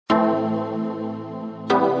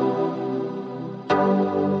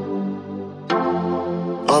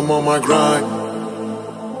I'm on my grind.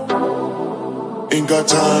 Ain't got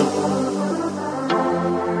time.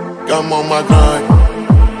 I'm on my grind.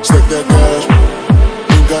 Stack that cash.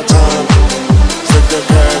 Ain't got time. Stack that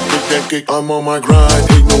cash, big that cake. I'm on my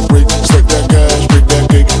grind. Ain't no break. Stack that cash, big that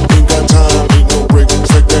cake. Ain't got time. Ain't no break.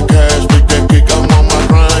 Stack that cash, big that cake. I'm on my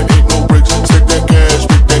grind. Ain't no breaks. Stack that cash,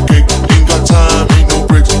 big that cake. Ain't got time. Ain't no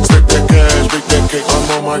breaks. Stack that cash, big that cake. I'm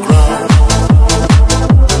on my grind.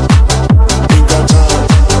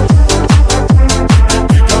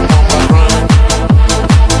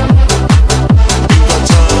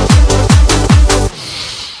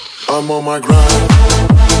 I'm on my grind.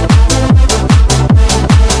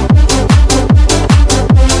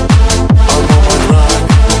 I'm on my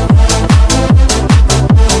grind.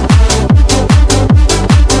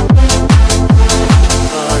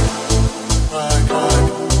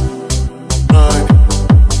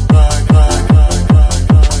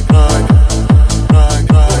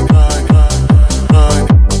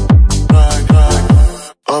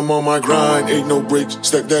 I'm on my grind, ain't no breaks.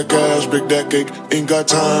 Stack that cash, big that cake. Ain't got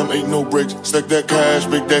time, ain't no breaks. Stack that cash,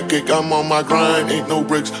 big that cake. I'm on my grind, ain't no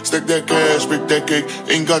breaks. Stack that cash, big that cake.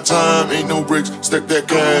 Ain't got time, ain't no breaks. Stack that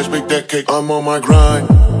cash, big that cake. I'm on my grind.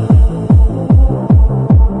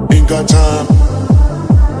 Ain't got time.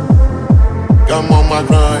 I'm on my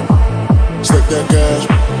grind. Stack that cash.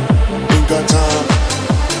 Ain't got time.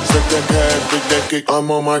 Stack that cash, big that cake. I'm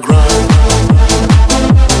on my grind.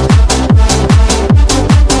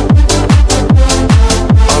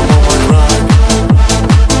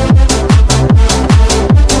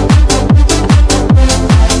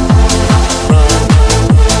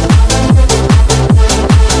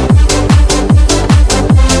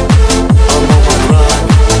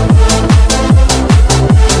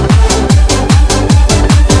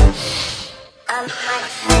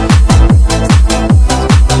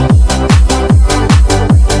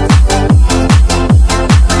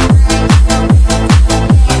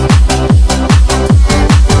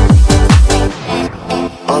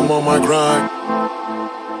 I'm on my grind.